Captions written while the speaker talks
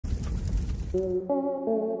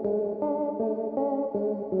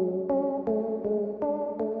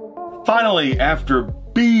Finally, after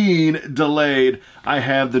being delayed, I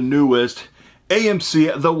have the newest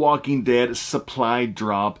AMC The Walking Dead supply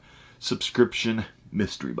drop subscription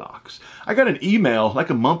mystery box. I got an email like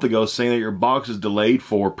a month ago saying that your box is delayed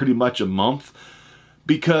for pretty much a month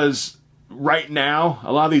because right now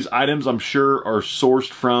a lot of these items I'm sure are sourced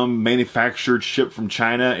from, manufactured, shipped from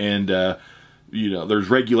China, and you know, there's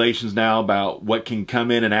regulations now about what can come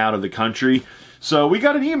in and out of the country. So we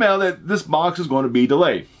got an email that this box is going to be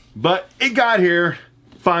delayed. But it got here,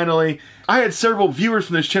 finally. I had several viewers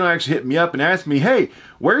from this channel actually hit me up and asked me, hey,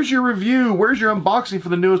 where's your review? Where's your unboxing for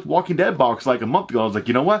the newest Walking Dead box like a month ago? I was like,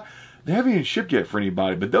 you know what? They haven't even shipped yet for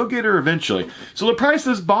anybody, but they'll get her eventually. So the price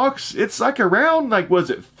of this box, it's like around, like, what is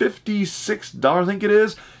it, $56, I think it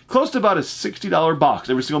is? Close to about a $60 box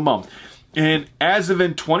every single month. And as of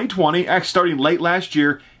in 2020, actually starting late last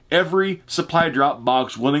year, every supply drop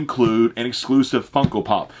box will include an exclusive Funko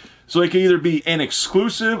Pop. So it can either be an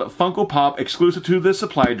exclusive Funko Pop exclusive to the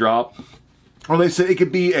supply drop, or they said it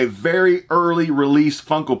could be a very early release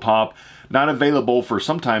Funko Pop, not available for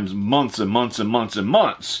sometimes months and months and months and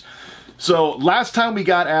months. So last time we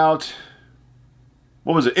got out,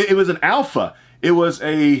 what was it? It was an alpha. It was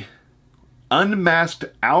a unmasked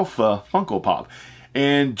alpha Funko Pop.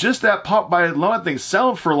 And just that pop by alone, I think,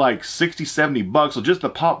 selling for like 60, 70 bucks. So just the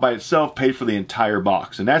pop by itself paid for the entire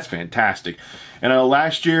box. And that's fantastic. And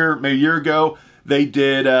last year, maybe a year ago, they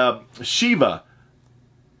did Shiva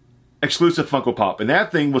exclusive Funko Pop. And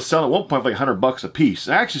that thing was selling at one point for like 100 bucks a piece.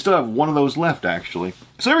 I actually still have one of those left, actually.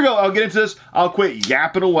 So here we go. I'll get into this. I'll quit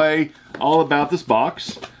yapping away all about this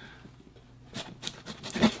box.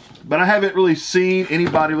 But I haven't really seen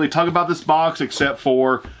anybody really talk about this box except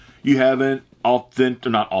for you haven't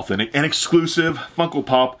not authentic, an exclusive Funko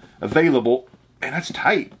Pop available, and that's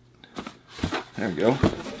tight. There we go.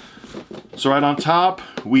 So right on top,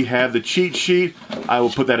 we have the cheat sheet. I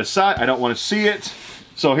will put that aside. I don't want to see it.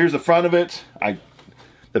 So here's the front of it.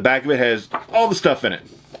 The back of it has all the stuff in it.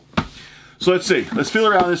 So let's see. Let's feel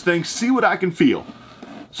around this thing, see what I can feel.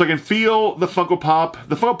 So I can feel the Funko Pop.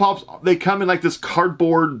 The Funko Pops, they come in like this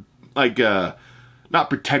cardboard, like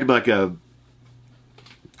not protected, but like a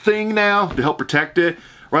thing now to help protect it.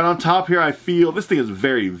 Right on top here, I feel this thing is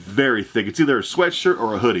very, very thick. It's either a sweatshirt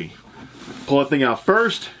or a hoodie. Pull that thing out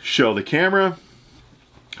first, show the camera.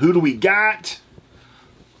 Who do we got?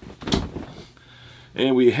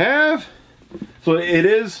 And we have, so it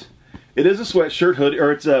is a sweatshirt hoodie,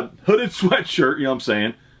 or it's a hooded sweatshirt, you know what I'm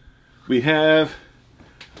saying? We have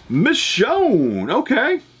Michonne.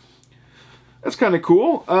 Okay. That's kind of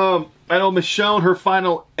cool. I know Michonne, her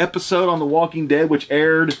final episode on The Walking Dead, which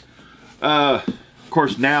aired, of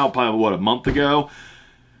course, now, probably, what, a month ago.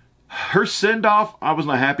 Her send-off, I was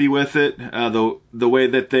not happy with it. The way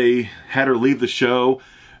that they had her leave the show.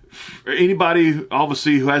 For anybody,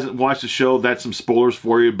 obviously, who hasn't watched the show, that's some spoilers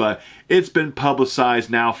for you, but it's been publicized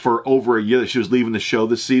now for over a year that she was leaving the show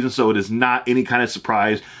this season, so it is not any kind of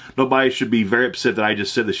surprise. Nobody should be very upset that I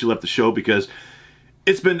just said that she left the show, because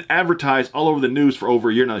it's been advertised all over the news for over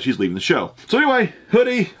a year now that she's leaving the show. So anyway,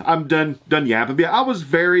 hoodie, I'm done yapping. But yeah, I was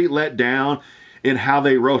very let down in how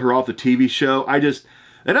they wrote her off the TV show.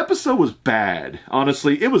 That episode was bad.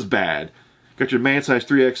 Honestly, it was bad. Got your man size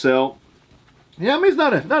 3XL. Yeah, I mean, it's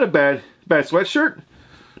not a bad sweatshirt.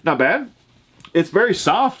 Not bad. It's very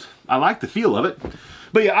soft. I like the feel of it.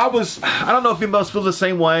 But yeah, I don't know if you must feel the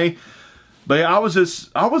same way. But yeah, I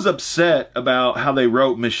was upset about how they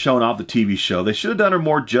wrote Michonne off the TV show. They should have done her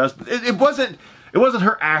more justice. It wasn't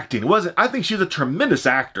her acting. I think she's a tremendous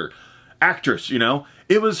actress, you know.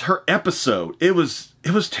 It was her episode. It was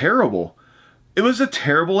terrible. It was a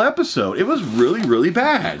terrible episode. It was really, really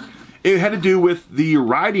bad. It had to do with the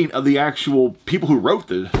writing of the actual people who wrote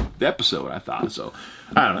the episode, I thought. So,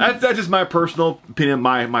 I don't know. That's just my personal opinion,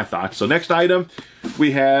 my thoughts. So next item,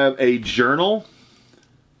 we have a journal.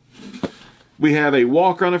 We have a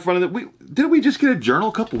walker on the front of it. Didn't we just get a journal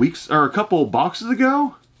a couple boxes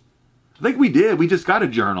ago? I think we did. We just got a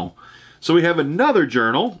journal. So we have another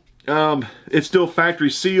journal. It's still factory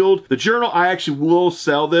sealed. The journal, I actually will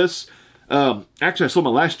sell this. Actually, I sold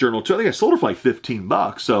my last journal too. I think I sold it for like 15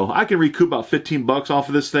 bucks. So I can recoup about 15 bucks off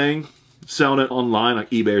of this thing, selling it online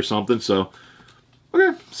like eBay or something. So,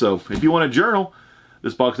 okay. So if you want a journal,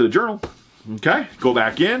 this box is a journal. Okay. Go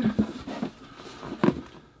back in.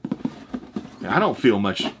 I don't feel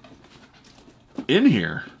much in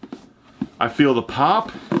here. I feel the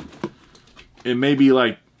pop. It may be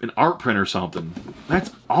like an art print or something.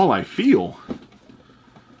 That's all I feel.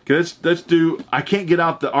 Okay, let's do, I can't get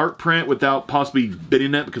out the art print without possibly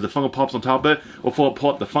bidding it because the Funko Pop's on top of it. We'll pull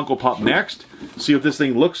up the Funko Pop next, see what this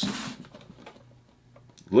thing looks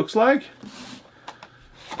like.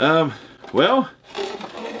 Well,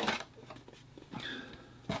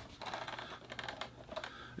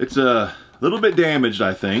 it's a little bit damaged,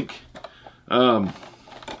 I think. So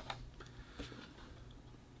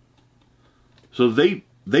they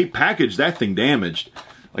packaged that thing damaged.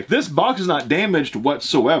 Like, this box is not damaged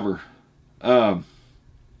whatsoever. So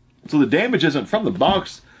the damage isn't from the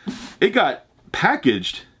box. It got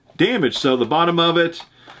packaged damaged. So the bottom of it,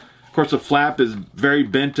 of course, the flap is very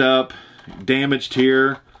bent up, damaged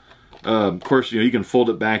here. Of course, you know, you can fold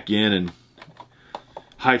it back in and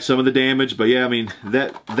hide some of the damage. But yeah, I mean,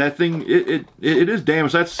 that thing, it is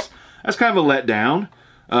damaged. That's kind of a letdown.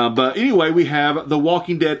 But anyway, we have the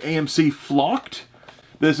Walking Dead AMC Flocked.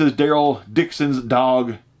 This is Daryl Dixon's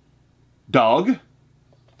dog.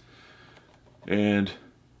 And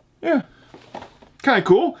yeah, kind of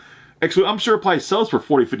cool. Actually, I'm sure it probably sells for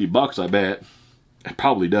 40, 50 bucks, I bet. It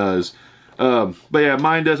probably does. But yeah,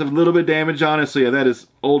 mine does have a little bit of damage on it, so yeah, that is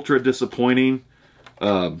ultra disappointing.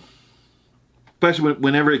 Especially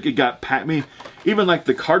whenever it got packed. I mean, even like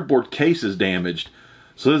the cardboard case is damaged.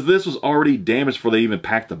 So this was already damaged before they even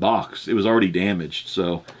packed the box. It was already damaged.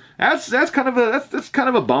 So that's kind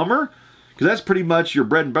of a bummer, because that's pretty much your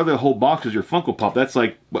bread and butter. The whole box is your Funko Pop. That's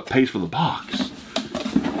like what pays for the box.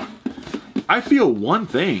 I feel one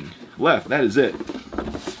thing left. That is it.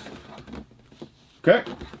 Okay,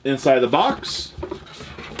 inside the box.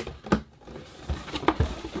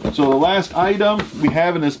 So the last item we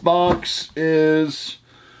have in this box is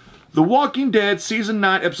The Walking Dead Season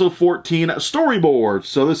 9, Episode 14 storyboard.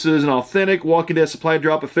 So this is an authentic Walking Dead Supply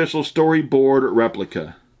Drop official storyboard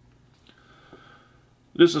replica.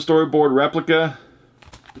 This is a storyboard replica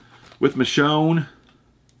with Michonne.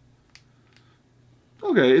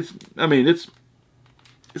 Okay, it's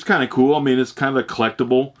kind of cool. I mean, it's kind of a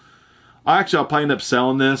collectible. I'll probably end up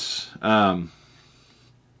selling this. I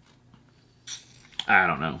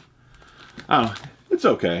don't know. It's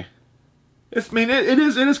okay. It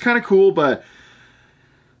is kind of cool, but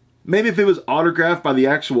maybe if it was autographed by the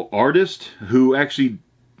actual artist who actually,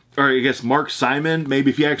 or I guess Mark Simon,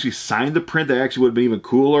 maybe if he actually signed the print, that actually would have been even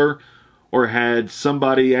cooler. Or had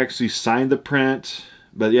somebody actually sign the print.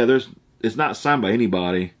 But yeah, it's not signed by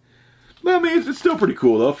anybody. But I mean, it's still pretty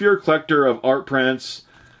cool though. If you're a collector of art prints,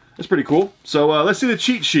 it's pretty cool. So let's see the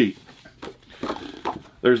cheat sheet.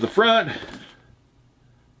 There's the front.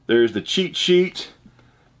 There's the cheat sheet.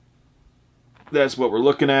 That's what we're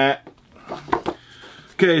looking at.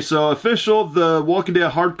 Okay, so official, the Walking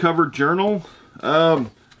Dead hardcover journal.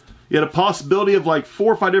 You had a possibility of like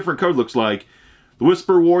 4 or 5 different covers, looks like. The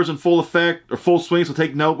Whisper Wars in full effect, or full swing, so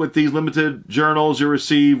take note with these limited journals. You'll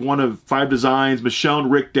receive 1 of 5 designs.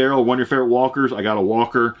 Michonne, Rick, Daryl, one of your favorite walkers. I got a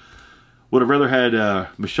walker. Would have rather had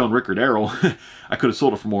Michonne, Rick, or Daryl. I could have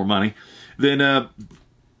sold it for more money. Then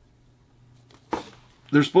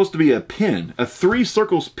there's supposed to be a pin, a 3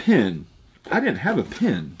 circles pin. I didn't have a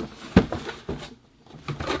pin.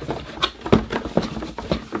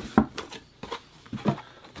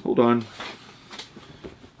 Hold on.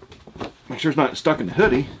 Make sure it's not stuck in the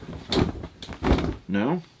hoodie.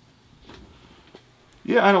 No.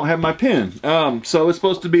 Yeah, I don't have my pin. So it's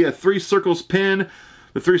supposed to be a 3 circles pin.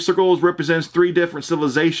 The 3 circles represents 3 different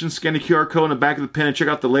civilizations. Scan the QR code in the back of the pin and check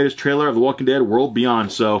out the latest trailer of The Walking Dead World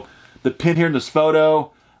Beyond. So the pin here in this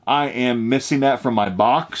photo, I am missing that from my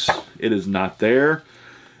box. It is not there.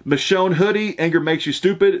 Michonne hoodie. Anger makes you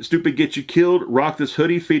stupid. Stupid gets you killed. Rock this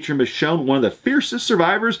hoodie featuring Michonne, one of the fiercest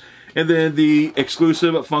survivors. And then the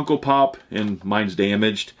exclusive Funko Pop, and mine's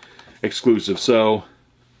damaged. Exclusive. So,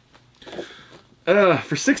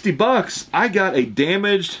 for 60 bucks, I got a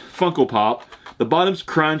damaged Funko Pop. The bottom's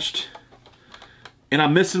crunched. And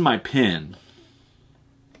I'm missing my pin.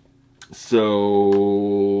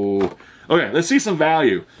 So, okay, let's see some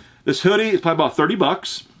value. This hoodie is probably about 30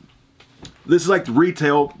 bucks. This is like the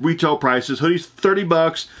retail prices. Hoodie's 30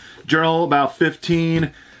 bucks. Journal about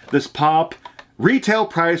 15. This pop, retail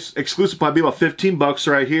price, exclusive probably about 15 bucks.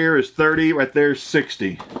 Right here is 30. Right there is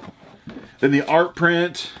 60. Then the art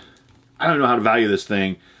print, I don't know how to value this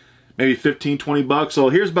thing. Maybe 15, 20 bucks. So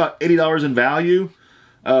here's about $80 in value.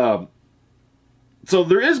 So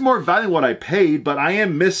there is more value than what I paid, but I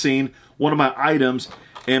am missing one of my items,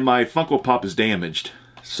 and my Funko Pop is damaged.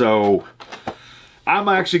 So I'm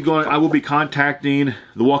actually I will be contacting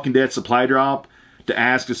the Walking Dead Supply Drop to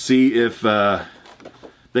ask to see if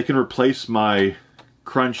they can replace my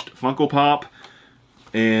crunched Funko Pop.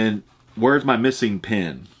 And where's my missing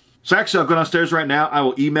pin? So actually, I'll go downstairs right now. I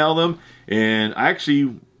will email them, and I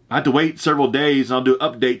actually I have to wait several days, and I'll do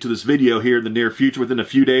an update to this video here in the near future within a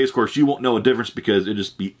few days. Of course, you won't know a difference because it'll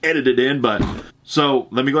just be edited in. But so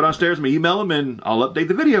let me go downstairs, and email them, and I'll update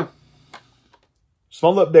the video.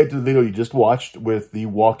 Small update to the video you just watched with the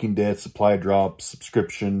Walking Dead supply drop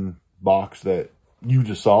subscription box that you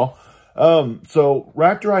just saw. So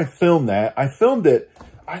right after I filmed that, I filmed it,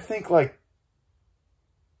 I think like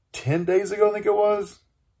 10 days ago, I think it was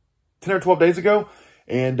 10 or 12 days ago.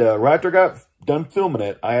 And right after I got done filming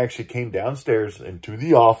it, I actually came downstairs into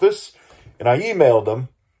the office and I emailed them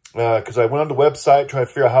because I went on the website trying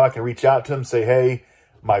to figure out how I can reach out to them, say, hey,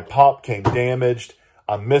 my pop came damaged.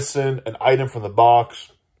 I'm missing an item from the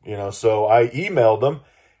box, you know, so I emailed them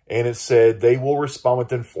and it said they will respond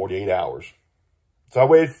within 48 hours. So I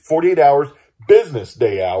waited 48 hours, business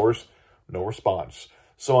day hours, no response.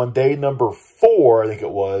 So on day number 4, I think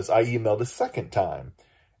it was, I emailed a second time.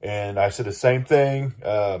 And I said the same thing.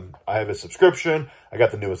 I have a subscription. I got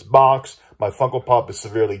the newest box. My Funko Pop is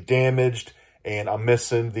severely damaged. And I'm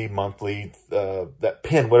missing the monthly, that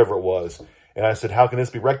pin, whatever it was. And I said, how can this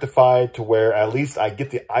be rectified to where at least I get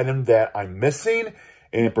the item that I'm missing?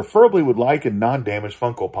 And preferably would like a non-damaged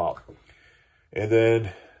Funko Pop. And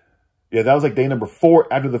then, yeah, that was like day number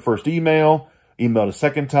 4 after the first email. Emailed a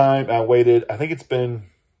second time. I waited, I think it's been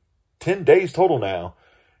 10 days total now.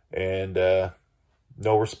 And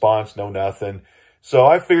no response, no nothing. So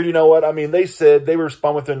I figured, you know what? I mean, they said they would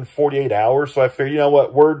respond within 48 hours. So I figured, you know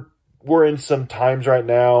what? We're in some times right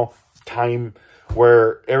now,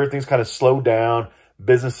 where everything's kind of slowed down.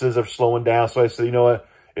 Businesses are slowing down. So I said, you know what?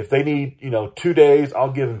 If they need, 2 days,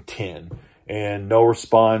 I'll give them 10. And no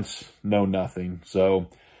response, no nothing. So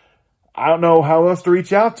I don't know how else to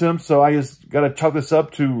reach out to them. So I just got to chalk this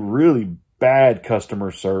up to really bad customer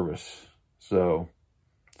service. So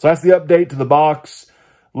that's the update to the box.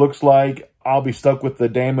 Looks like I'll be stuck with the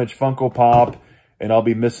damaged Funko Pop. And I'll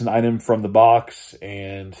be missing an item from the box.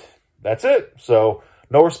 And that's it. So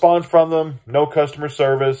no response from them, no customer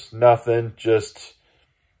service, nothing, just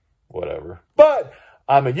whatever. But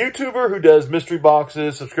I'm a YouTuber who does mystery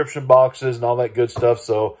boxes, subscription boxes, and all that good stuff.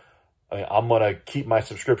 So I'm going to keep my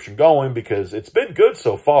subscription going because it's been good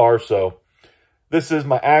so far. So this is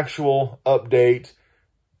my actual update.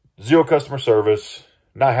 0 customer service.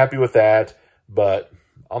 Not happy with that, but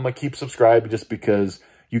I'm going to keep subscribing just because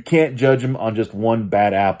you can't judge them on just one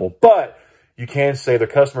bad apple. But you can say their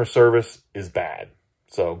customer service is bad.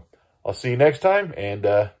 So I'll see you next time. And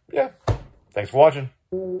yeah, thanks for watching.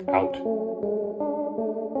 Out.